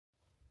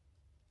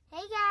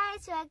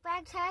guys, welcome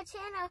back to our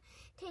channel.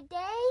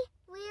 Today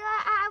we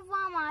are at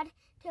Walmart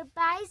to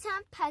buy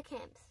some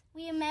pumpkins.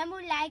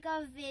 Remember, like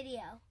our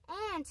video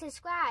and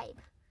subscribe.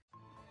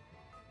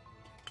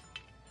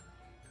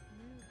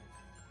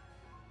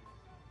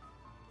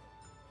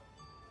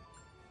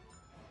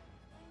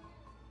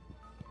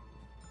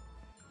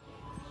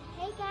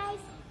 Hey guys,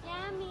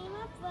 now me and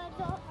my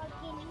brother are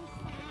getting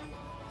some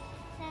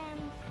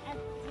of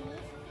these.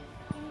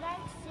 And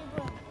that's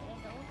super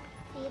little.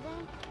 See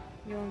them?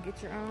 You want to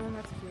get your own?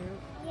 That's cute.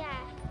 Yeah.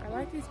 I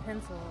like these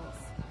pencils.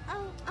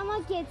 I'm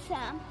gonna get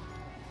some.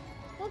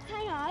 What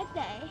kind are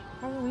they?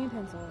 Halloween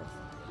pencils.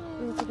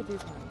 Let's look at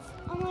these ones.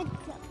 I want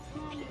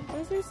some.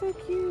 Those are so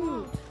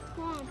cute.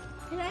 Come on.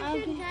 Can I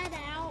check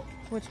that out?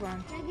 Which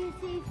one? I can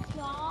see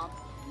stop,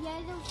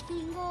 yellow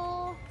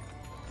single,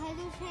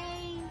 color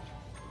change.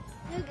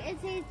 Look, it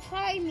says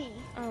try me.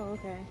 Oh,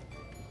 okay.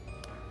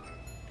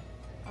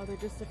 Oh, they're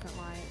just different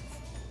lights.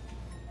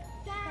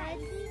 Guys.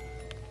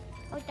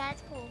 Oh,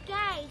 that's cool.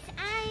 Guys,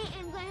 I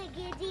am going to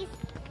get these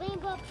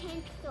rainbow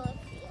pencils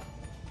here.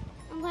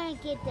 I'm going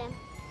to get them.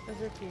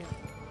 Those are cute.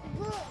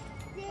 Look,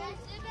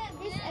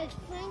 this is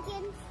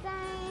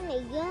Frankenstein,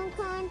 a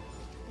unicorn,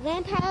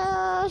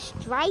 vampire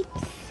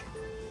stripes.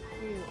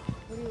 Cute.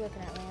 What are you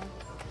looking at, man?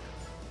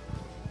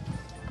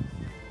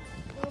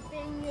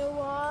 Open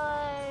your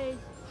eyes.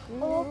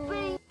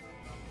 Open.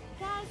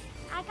 Guys,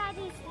 I got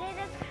these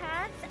little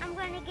cups. I'm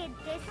going to get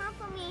this one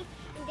for me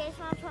and this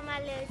one for my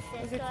little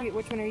sister. Those are cute.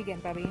 Which one are you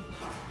getting, Bubby?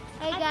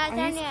 Hey guys,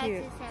 I need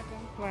cute. to 7.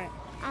 What?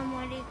 I'm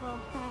ready to go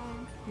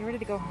home. You ready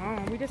to go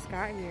home? We just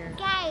got here.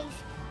 Guys,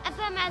 I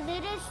bet my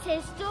little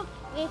sister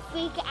will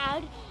freak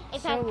out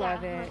if I She'll got love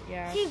her. it,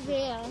 yeah. She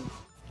will.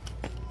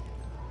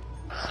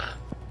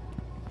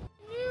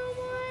 New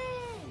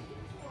one.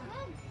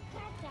 Look,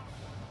 Tata.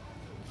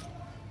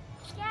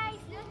 Guys,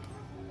 look.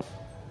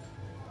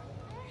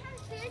 I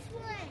have this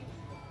one.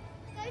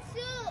 Guys,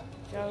 look.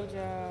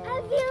 Jojo. I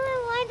really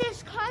want this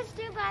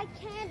costume, but I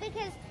can't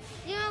because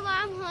you know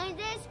why I'm holding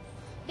this?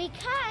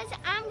 Because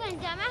I'm going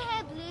to dye my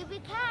hair blue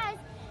because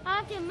I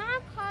have the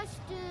mom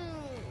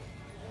costume.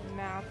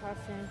 Mal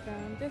costume from I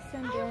want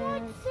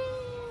Descendants.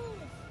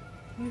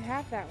 this. You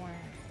have that one.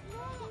 No,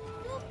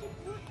 look, the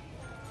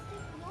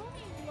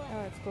glowing one.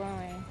 Oh, it's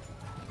glowing.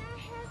 I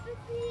have a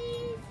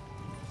piece.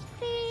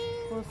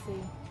 Thing. We'll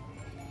see.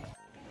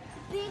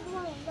 Big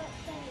one, but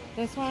better.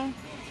 This one?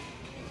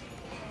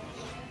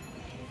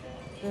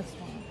 This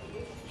one.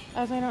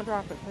 Esme, don't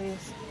drop it,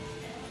 please.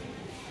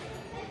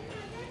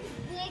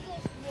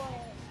 Biggest one.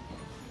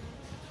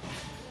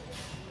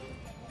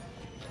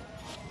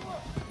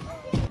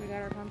 We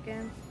got our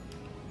pumpkins.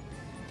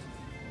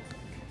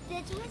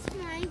 This one's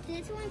mine,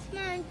 this one's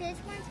mine, this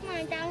one's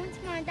mine, that one's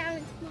mine, that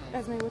one's mine.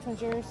 Esme, which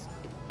one's yours?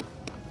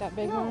 That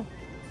big No. one?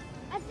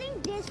 I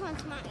think this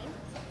one's mine.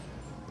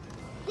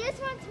 This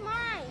one's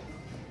mine.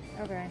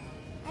 Okay.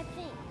 I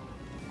think.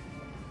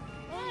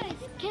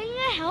 Guys, can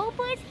you help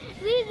us?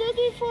 We're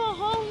looking for a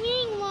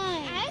Halloween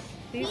one.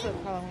 These look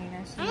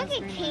Halloweenish. I'm gonna These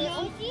get green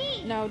ones.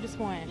 candy. No, just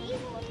one.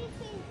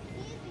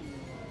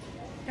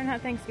 They're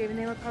not Thanksgiving.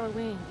 They look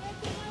Halloween.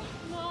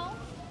 No.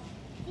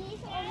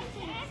 These are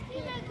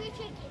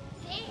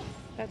Thanksgiving.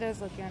 That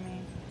does look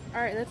yummy.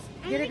 All right, let's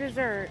get a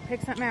dessert.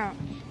 Pick something out.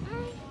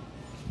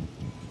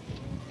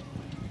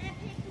 I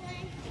picked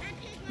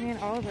one. Man,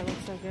 all of it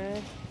looks so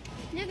good.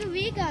 Look what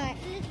we got.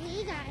 Look what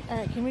we got. All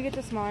right, can we get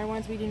the smaller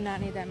ones? We do not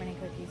need that many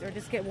cookies. Or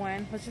just get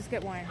one. Let's just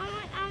get one.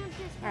 I want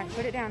this All one. right,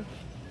 put it down.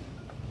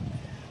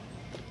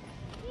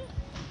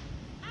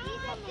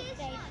 I want this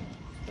one.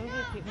 Those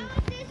are cute. I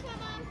want this one,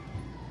 Mom.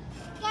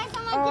 Guys,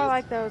 I want Oh, I this.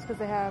 like those because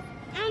they have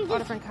I'm all just-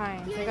 different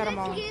kinds. Yeah, They got them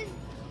all.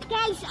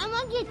 Guys, I'm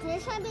gonna get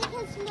this one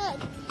because look,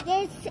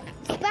 there's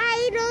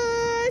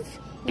spiders,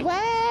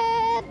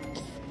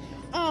 webs,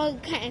 all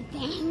kind of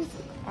things.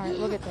 All right,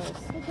 we'll get those.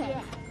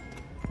 Okay.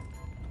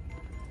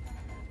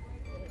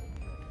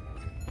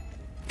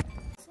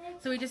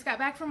 So we just got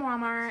back from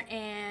Walmart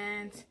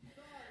and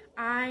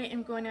I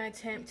am going to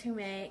attempt to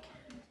make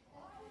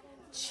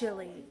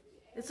chili.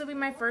 This will be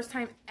my first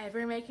time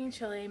ever making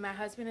chili. My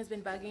husband has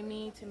been bugging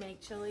me to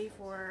make chili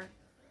for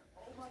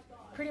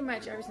pretty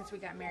much ever since we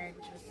got married,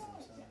 which was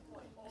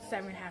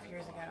 7.5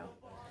 years ago.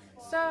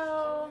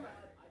 So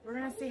we're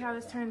gonna see how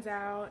this turns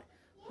out.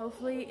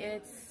 Hopefully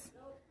it's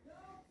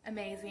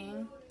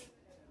amazing.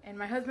 And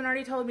my husband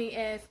already told me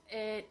if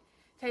it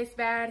tastes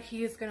bad,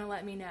 he's gonna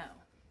let me know.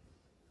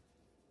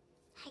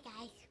 Hi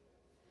guys.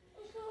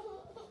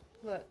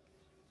 Look,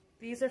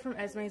 these are from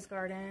Esme's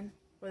garden.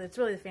 Well, it's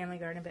really the family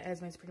garden, but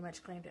Esme's pretty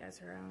much claimed it as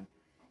her own.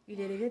 You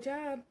did a good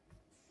job.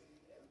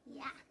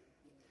 Yeah.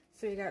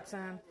 So you got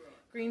some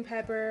green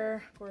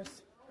pepper, of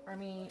course, our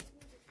meat,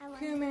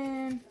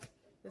 cumin.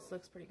 This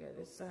looks pretty good.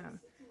 It's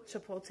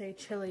chipotle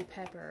chili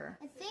pepper.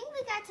 I think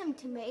we got some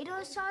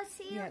tomato sauce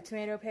here. You got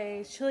tomato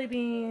paste, chili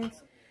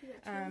beans,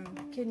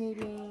 kidney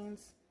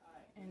beans,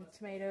 and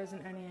tomatoes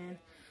and onion.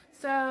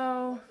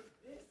 So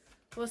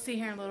we'll see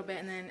here in a little bit,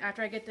 and then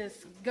after I get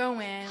this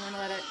going, I'm gonna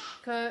let it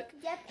cook.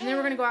 Yep. And then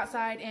we're gonna go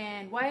outside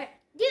and what?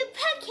 Do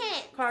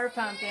pumpkin. Carve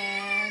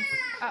pumpkins.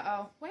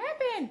 Uh-oh. What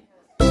happened?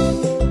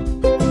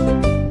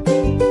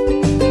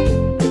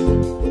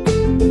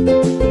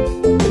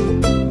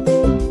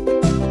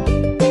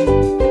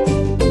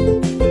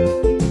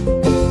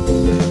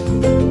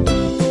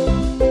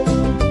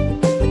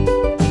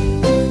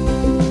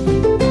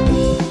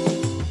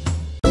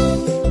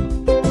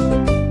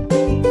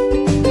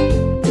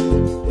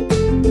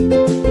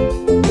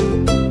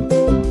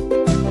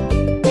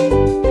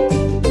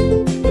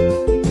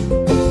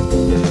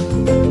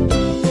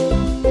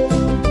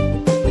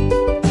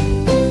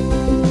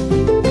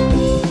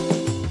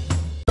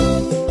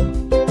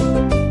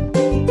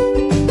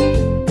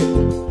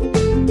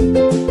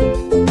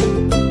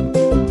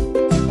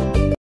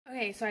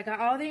 So I got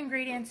all the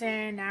ingredients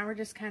in. Now we're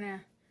just kind of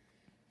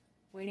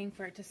waiting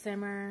for it to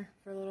simmer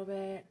for a little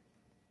bit.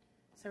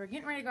 So we're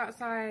getting ready to go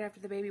outside after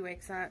the baby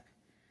wakes up.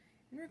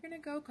 And we're going to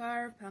go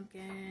carve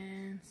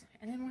pumpkins.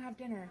 And then we'll have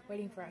dinner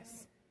waiting for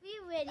us. We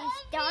ready to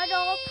start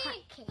our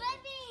pumpkin.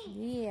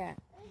 Yeah.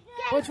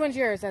 Which one's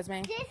yours,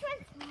 Esme? This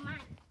one's mine.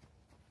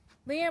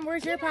 Liam,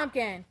 where's your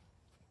pumpkin?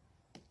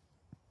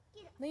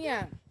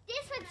 Liam.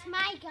 This one's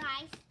mine,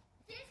 guys.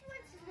 This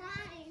one's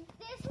mine.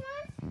 This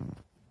one's...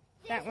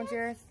 That one's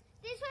yours?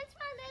 This one's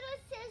my little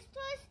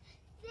sister's,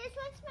 this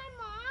one's my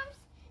mom's,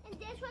 and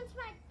this one's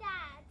my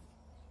dad's.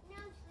 No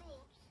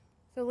sleeps.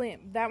 So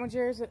Liam, that one's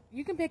yours?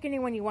 You can pick any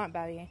one you want,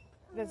 Bobby.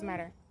 It doesn't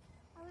matter.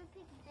 I would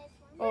pick this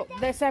one.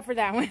 Oh, except for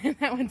that one.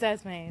 That one's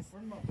Esme's.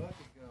 Where'd my bucket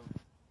go?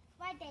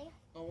 Right there.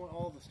 I want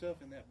all the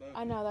stuff in that bucket.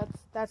 I know,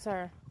 that's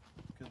our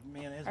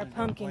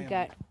pumpkin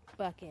gut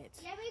bucket.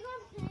 There we go,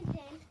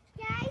 pumpkin.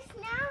 Guys,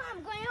 now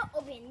I'm going to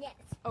open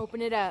this.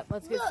 Open it up.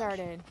 Let's get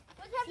started.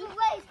 What type of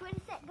ways? Where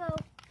does that go?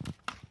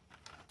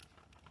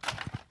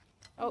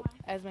 Oh,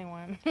 Esme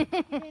won.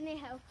 Let me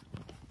help.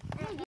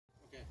 Okay,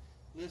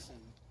 listen,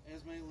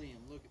 Esme, Liam,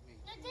 look at me.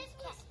 No, this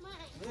one's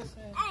mine.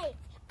 Listen. Hey,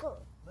 go.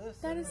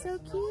 Listen. That is so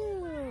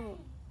cute.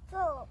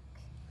 Go.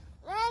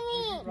 Let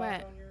me.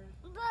 What?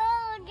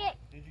 Build it.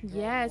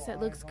 Yes, it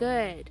looks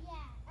good.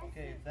 Yeah.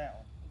 Okay, that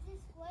one. Is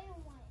this white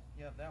or white?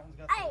 Yeah, that one's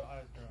got the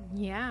eyes drawn.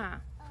 Yeah.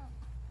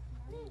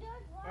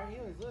 Alright,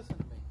 anyways, listen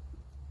to me.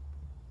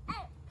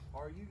 Hey.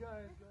 Are you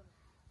guys gonna...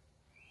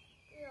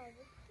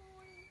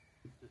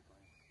 Just fine.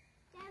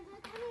 Dad,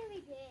 look how many we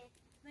did.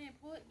 Man,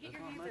 pull it. Get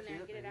That's your not hands much in there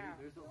and yet, get it baby. out.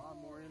 There's a lot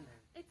more in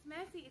there. It's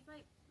messy. It's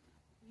like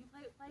you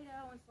play with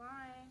Play-Doh and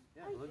slime.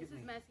 Yeah, look This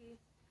at is me. messy.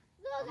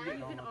 Look, I'm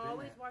You getting can all up in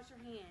always there. wash your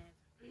hands.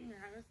 You're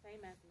not gonna stay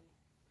messy.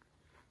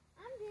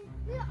 I'm good.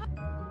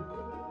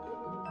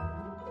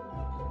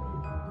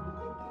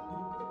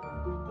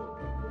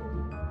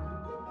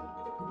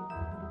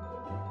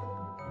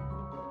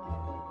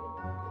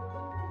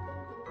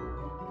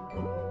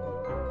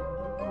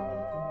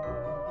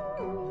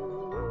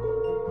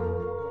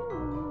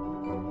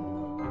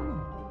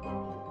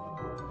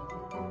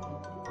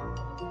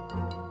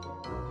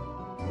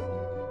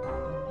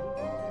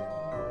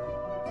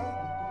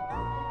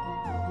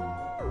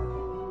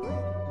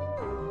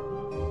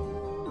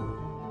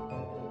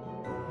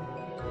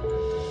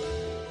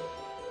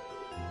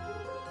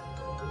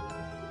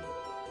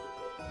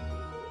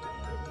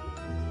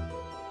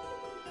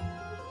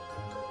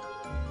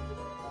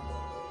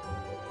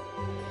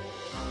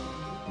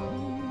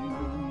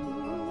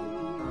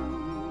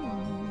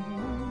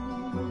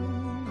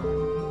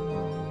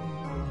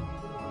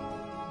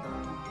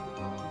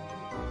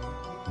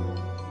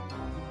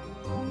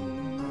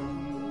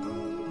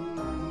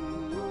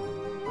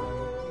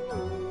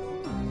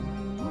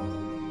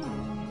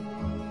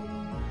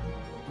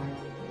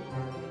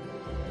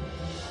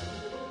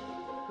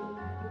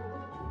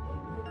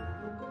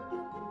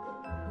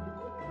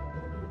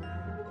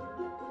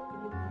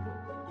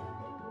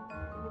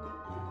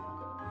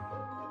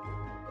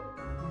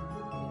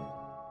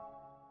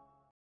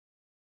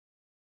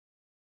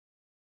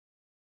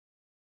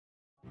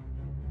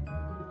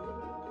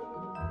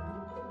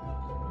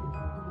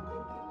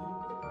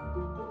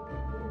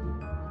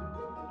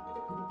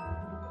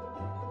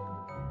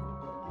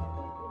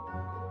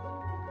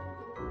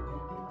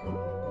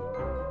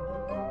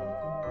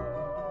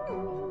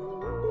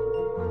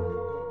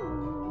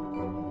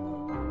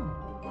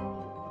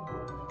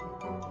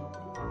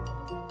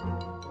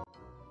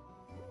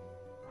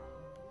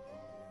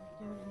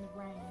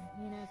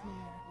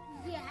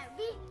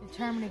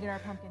 Determined to get our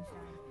pumpkins done.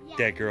 Yeah.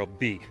 That girl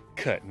B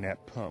cutting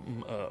that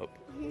pumpkin up.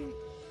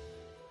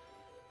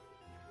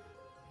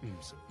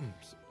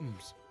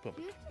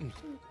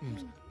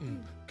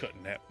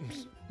 Cutting that.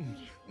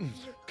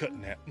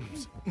 Cutting that.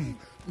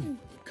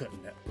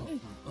 Cutting that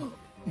pumpkin up.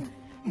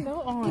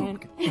 Go on.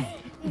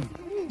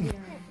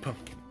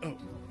 Pumpkin up.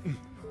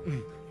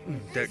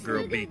 That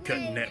girl B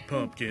cutting that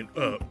pumpkin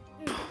up.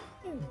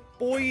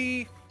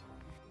 Boy.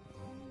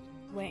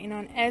 Waiting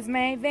on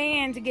Esme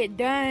Van to get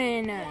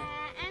done.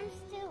 I'm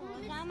still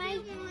working on my...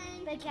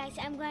 But guys,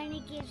 I'm going to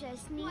give you a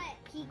sneak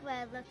peek what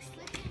it looks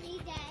like.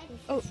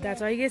 Oh,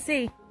 that's all you can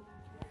see.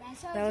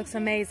 That's all That looks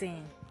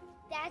amazing.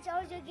 That's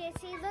all you get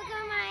to see. Look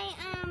at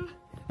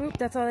my, Oop,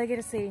 that's all they get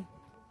to see.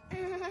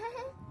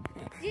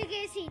 You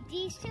can see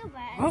these two,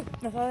 but Oh,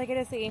 that's all I get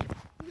to see.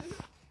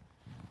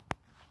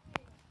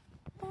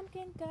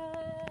 Pumpkin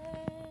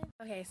done.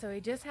 Okay, so we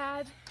just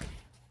had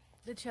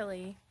the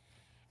chili,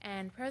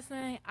 and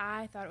personally,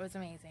 I thought it was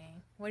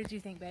amazing. What did you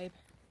think, babe?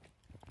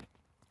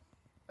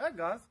 Hi,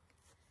 guys.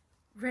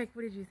 Rick,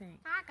 what did you think?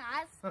 hi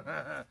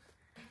guys.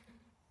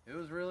 It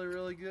was really,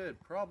 really good.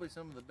 Probably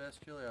some of the best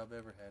chili I've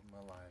ever had in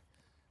my life.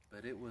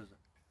 But it was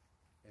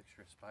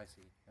extra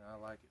spicy, and I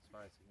like it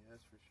spicy,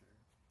 that's for sure.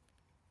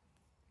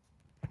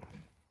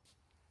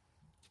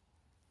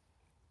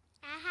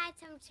 I had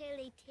some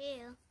chili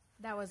too.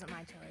 That wasn't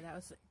my chili. That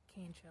was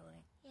canned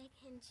chili. Yeah,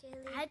 canned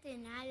chili. I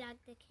did not like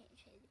the canned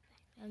chili.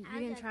 You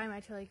didn't try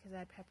my chili because it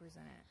had peppers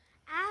in it.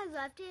 I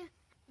loved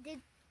the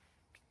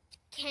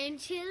canned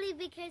chili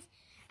because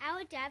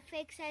our dad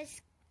fixed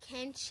us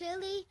canned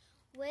chili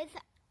with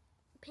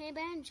peanut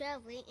butter and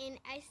jelly, and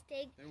I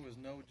stick There was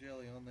no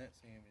jelly on that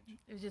sandwich.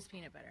 It was just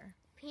peanut butter.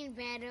 peanut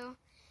butter,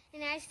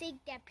 and I stick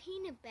that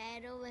peanut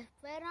butter with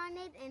bread on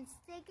it and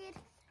stick it,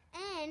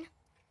 and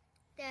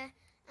the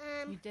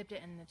You dipped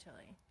it in the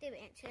chili. dip it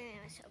into it.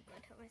 It was so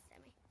good to my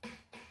stomach.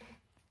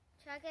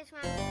 So I guess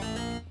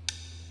my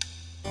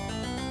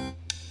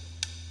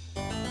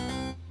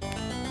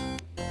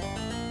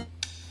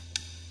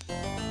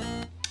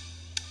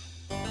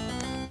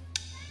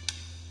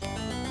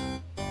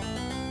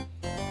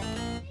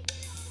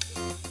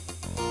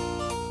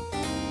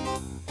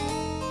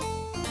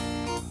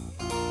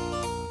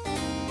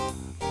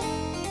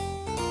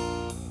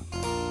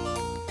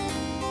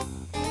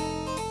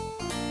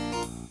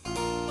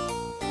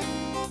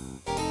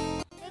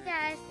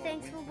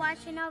thanks for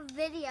watching our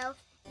video.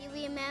 You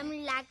remember,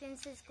 like, and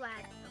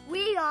subscribe.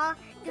 We are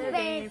the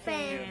Van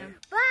Fam.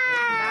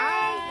 Bye!